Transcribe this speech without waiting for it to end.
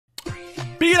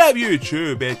G'day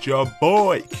YouTube, it's your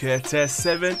boy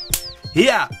Curtis7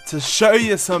 here to show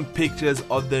you some pictures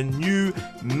of the new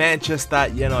Manchester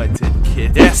United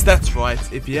kit. Yes, that's right.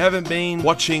 If you haven't been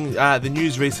watching the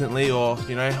news recently, or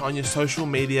on your social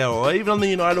media, or even on the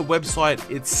United website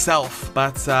itself,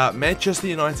 but Manchester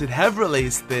United have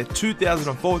released their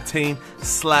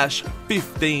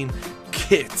 2014/15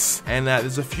 kits, and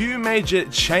there's a few major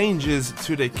changes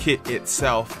to the kit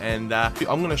itself, and I'm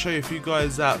going to show you a few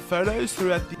guys photos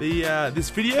throughout this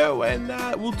video, and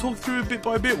we'll talk through bit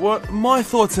by bit what my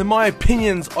thoughts and my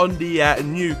opinions on the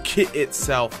new kit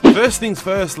itself. First things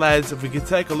first, lads, if we could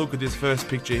take a look at this first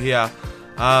picture here,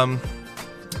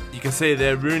 you can see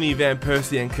there Rooney, Van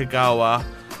Persie and Kagawa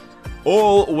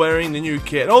all wearing the new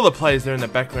kit. All the players there in the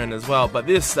background as well, but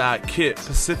this kit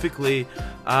specifically,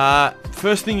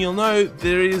 first thing you'll know,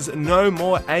 there is no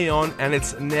more Aeon and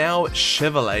it's now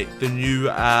Chevrolet, the new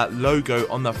logo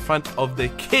on the front of the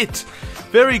kit.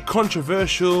 Very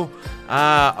controversial.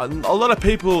 A lot of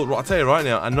people, I'll tell you right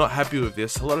now, are not happy with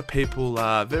this. A lot of people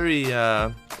are very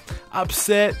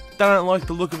upset, don't like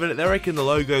the look of it. They reckon the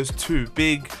logo's too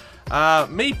big.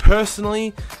 Me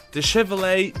personally, the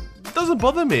Chevrolet doesn't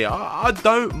bother me. I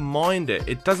don't mind it.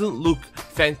 It doesn't look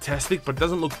fantastic, but it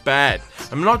doesn't look bad.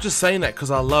 I'm not just saying that because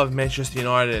I love Manchester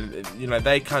United and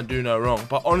they can't do no wrong,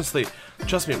 but honestly,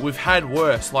 trust me, we've had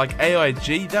worse. Like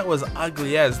AIG, that was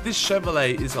ugly as. This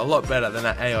Chevrolet is a lot better than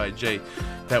that AIG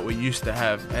that we used to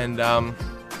have, and I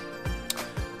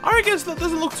reckon that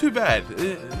doesn't look too bad.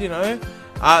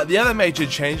 The other major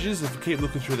changes, if we keep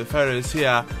looking through the photos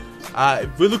here,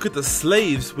 if we look at the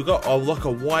sleeves, we got like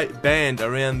a white band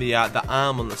around the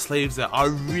arm on the sleeves there. I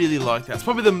really like that. It's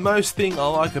probably the most thing I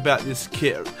like about this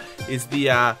kit is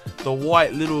the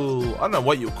white little, I don't know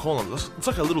what you call them. It's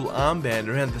like a little armband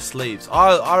around the sleeves.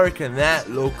 I reckon that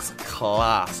looks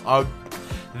class.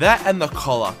 That and the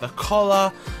collar. The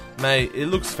collar, mate, it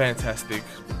looks fantastic.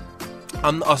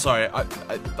 I'm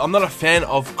not a fan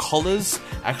of collars,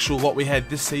 what we had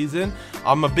this season.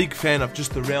 I'm a big fan of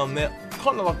just around there,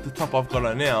 kind of like the top I've got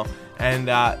on now, and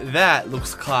that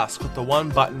looks class. Got the one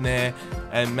button there,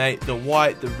 and mate, the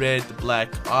white, the red, the black,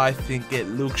 I think it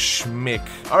looks schmick.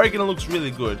 I reckon it looks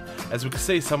really good, as we can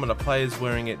see some of the players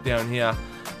wearing it down here.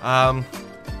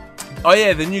 Oh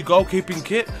yeah, the new goalkeeping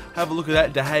kit, have a look at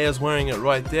that. De Gea's wearing it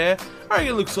right there. I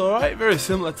reckon it looks alright, very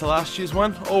similar to last year's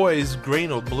one, always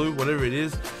green or blue, whatever it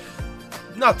is.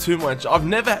 Not too much. I've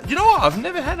never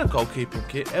had a goalkeeping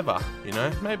kit ever,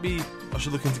 maybe I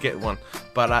should look into getting one.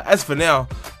 But as for now,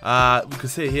 we can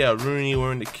see here Rooney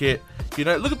wearing the kit.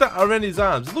 Look at that around his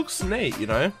arms. It looks neat, We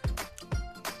got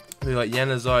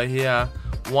Januzaj here,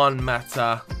 Juan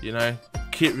Mata,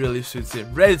 kit really suits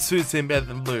him. Red suits him better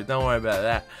than blue, don't worry about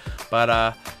that.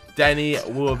 But Danny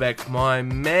Welbeck, my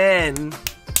man,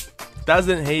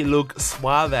 doesn't he look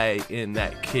suave in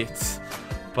that kit?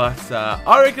 But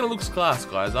I reckon it looks class,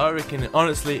 guys. I reckon,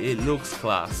 honestly, it looks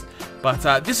class.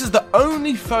 But this is the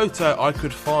only photo I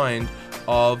could find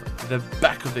of the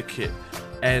back of the kit,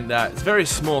 and it's very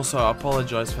small, so I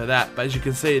apologise for that. But as you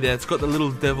can see there, it's got the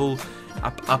little devil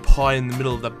up high in the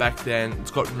middle of the back there, and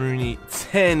it's got Rooney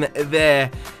 10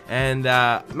 there. And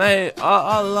mate,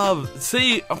 I love,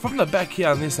 see from the back here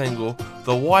on this angle,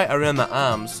 the white around the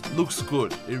arms looks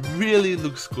good. It really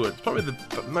looks good. It's probably the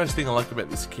most thing I like about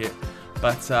this kit.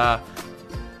 But yeah,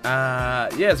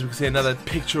 as we can see, another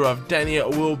picture of Danny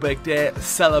Welbeck there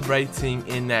celebrating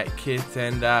in that kit.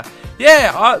 And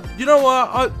yeah, you know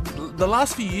what, the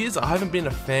last few years I haven't been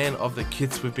a fan of the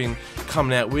kits we've been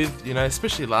coming out with,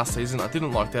 especially last season. I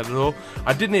didn't like that at all.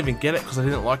 I didn't even get it because I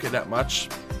didn't like it that much.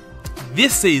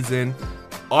 This season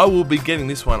I will be getting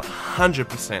this one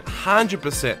 100%,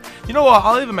 100%. You know what,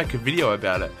 I'll even make a video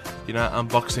about it,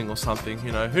 unboxing or something,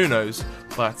 who knows.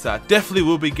 But definitely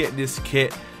will be getting this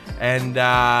kit. And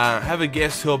have a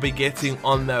guess who I'll be getting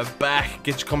on the back.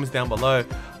 Get your comments down below.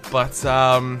 But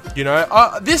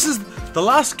this is the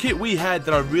last kit we had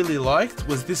that I really liked,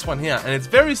 was this one here, and it's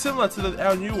very similar to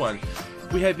our new one.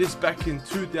 We had this back in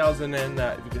 2000 and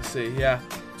if you can see here,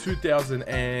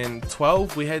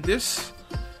 2012 we had this.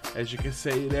 As you can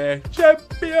see there,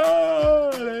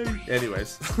 champion!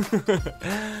 Anyways,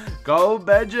 gold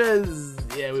badges.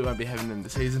 Yeah, we won't be having them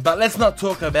this season, but let's not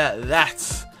talk about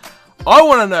that. I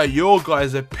want to know your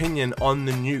guys' opinion on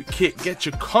the new kit. Get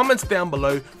your comments down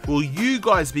below. Will you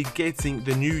guys be getting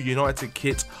the new United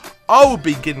kit? I will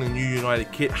be getting the new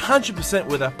United kit 100%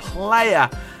 with a player,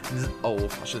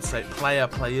 I should say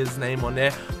player's name on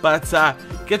there. But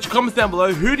get your comments down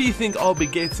below. Who do you think I'll be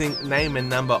getting, name and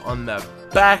number on the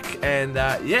back? And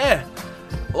yeah,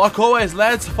 like always,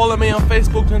 lads, follow me on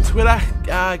Facebook and Twitter.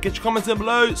 get your comments down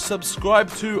below. Subscribe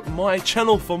to my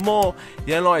channel for more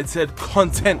United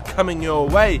content coming your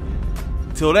way.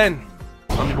 Till then,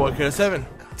 I'm your boy Kira7.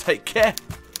 Take care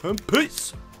and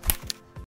peace.